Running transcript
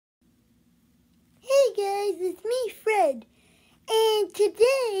guys, it's me, Fred. And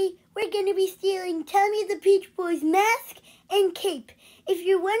today we're going to be stealing Tommy the Peach Boy's mask and cape. If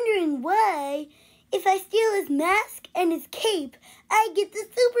you're wondering why, if I steal his mask and his cape, I get the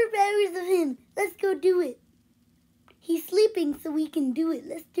superpowers of him. Let's go do it. He's sleeping so we can do it.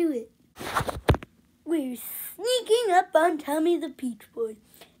 Let's do it. We're sneaking up on Tommy the Peach Boy.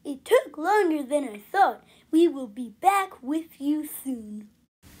 It took longer than I thought. We will be back with you soon.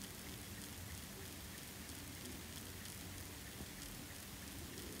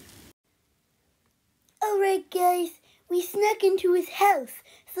 Alright guys, we snuck into his house,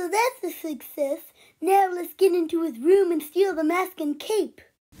 so that's a success. Now let's get into his room and steal the mask and cape.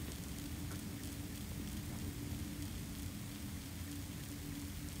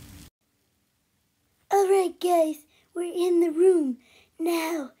 Alright guys, we're in the room.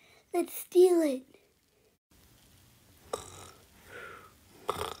 Now, let's steal it.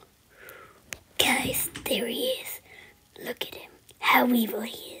 Guys, there he is. Look at him. How evil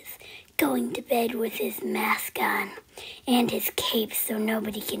he is. Going to bed with his mask on and his cape so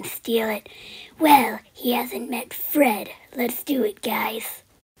nobody can steal it. Well, he hasn't met Fred. Let's do it, guys.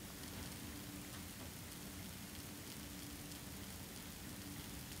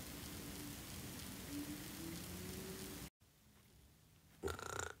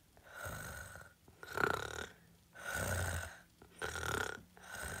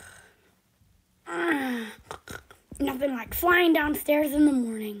 Nothing like flying downstairs in the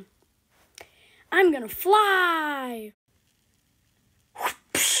morning. I'm gonna fly!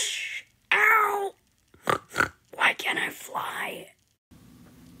 Ow! Why can't I fly?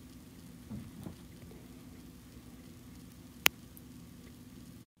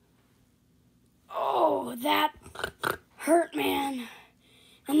 Oh, that hurt, man.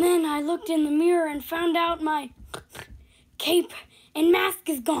 And then I looked in the mirror and found out my cape and mask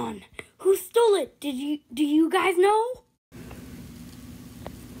is gone. Who stole it? Do you guys know?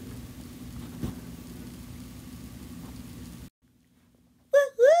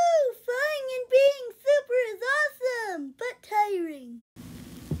 Woohoo! Flying and being super is awesome, but tiring.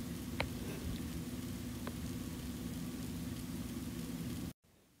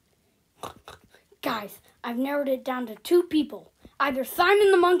 Guys, I've narrowed it down to 2 people. Either Simon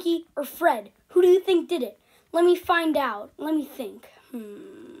the Monkey or Fred. Who do you think did it? Let me find out. Let me think.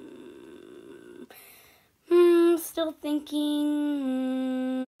 Still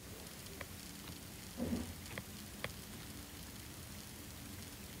thinking.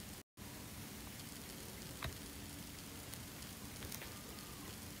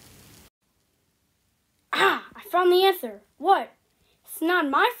 I found the answer. What? It's not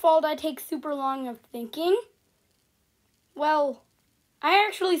my fault I take super long of thinking. Well, I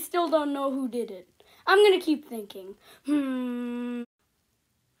actually still don't know who did it. I'm gonna keep thinking. Uh-oh,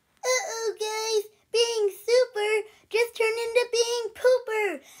 guys. Being super just turned into being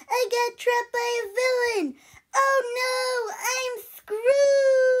pooper. I got trapped by a villain. Oh no, I'm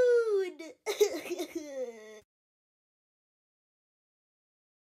screwed.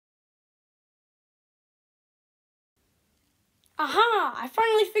 Aha! I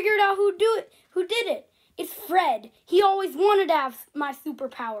finally figured out who did it. It's Fred. He always wanted to have my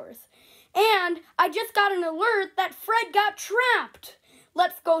superpowers. And I just got an alert that Fred got trapped.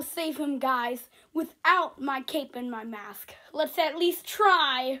 Let's go save him, guys, without my cape and my mask. Let's at least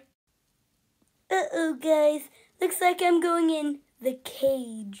try. Uh-oh, guys. Looks like I'm going in the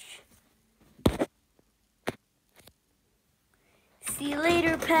cage. See you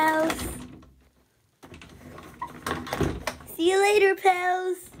later, pals. See you later,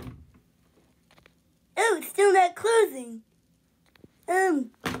 pals. Oh, it's still not closing. I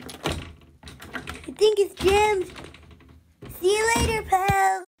think it's jammed. See you later,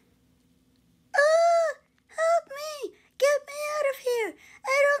 pal. Oh, help me. Get me out of here.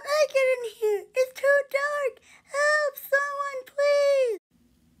 I don't like it in here. It's too dark. Help, someone, please.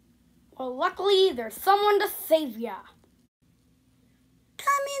 Well, luckily, there's someone to save ya.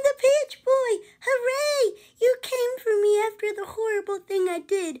 Tommy the Peach Boy, hooray! You came for me after the horrible thing I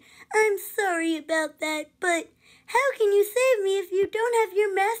did. I'm sorry about that, but how can you save me if you don't have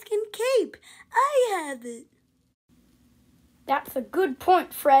your mask and cape? I have it. That's a good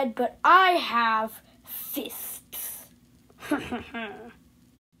point, Fred, but I have fists. Okay,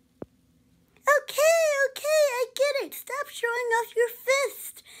 I get it. Stop showing off your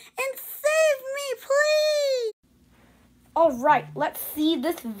fist and save me, please. All right, let's see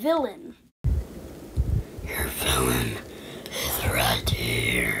this villain. Your villain is right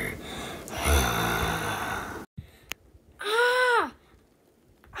here.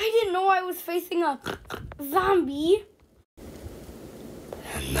 I didn't know I was facing a zombie.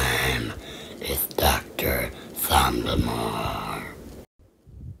 Her name is Dr. Dr. Thundermore.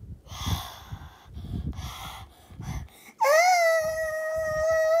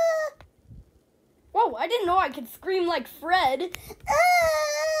 Whoa, I didn't know I could scream like Fred.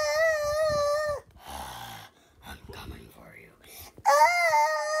 I'm coming for you.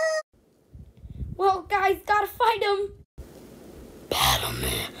 Well, guys, gotta fight him. Battle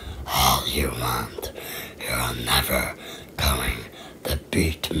me all you want. You're never going to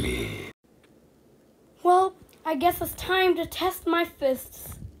beat me. Well, I guess it's time to test my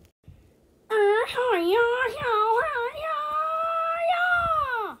fists.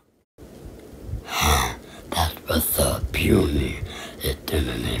 That was so puny, it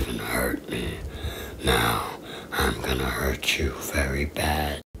didn't even hurt me. Now, I'm gonna hurt you very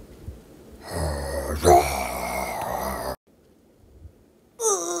bad.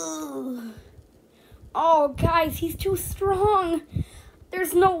 Oh, guys, he's too strong.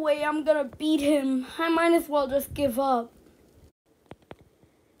 There's no way I'm gonna beat him. I might as well just give up.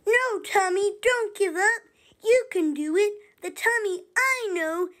 No, Tommy, don't give up. You can do it. The Tommy I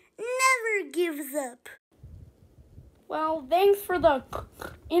know never gives up. Well, thanks for the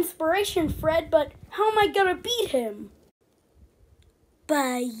inspiration, Fred, but how am I gonna beat him?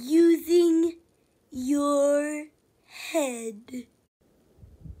 By using your head.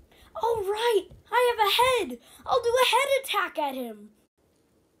 Oh, right. I have a head. I'll do a head attack at him.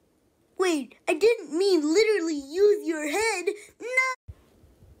 Wait, I didn't mean literally use your head. No.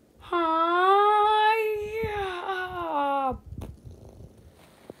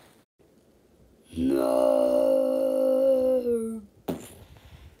 No.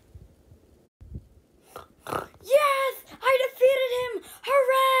 Yes! I defeated him!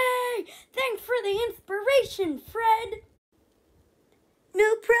 Hooray! Thanks for the inspiration, Fred.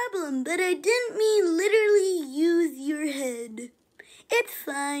 No problem, but I didn't mean literally use your head. It's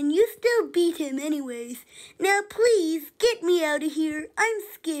fine, you still beat him anyways. Now please, get me out of here. I'm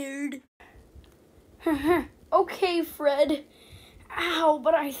scared. Okay, Fred. Ow,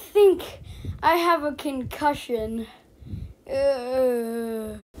 but I think I have a concussion.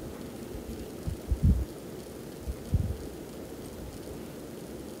 Oh,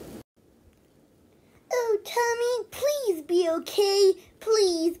 Tommy, please be okay.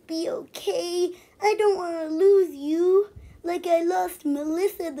 Please be okay. I don't want to lose you like I lost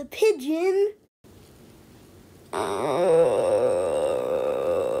Melissa the pigeon. Oh,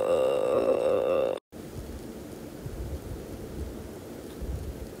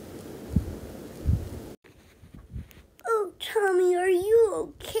 Tommy, are you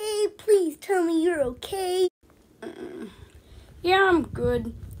okay? Please tell me you're okay. Yeah, I'm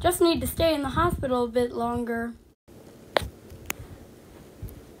good. Just need to stay in the hospital a bit longer.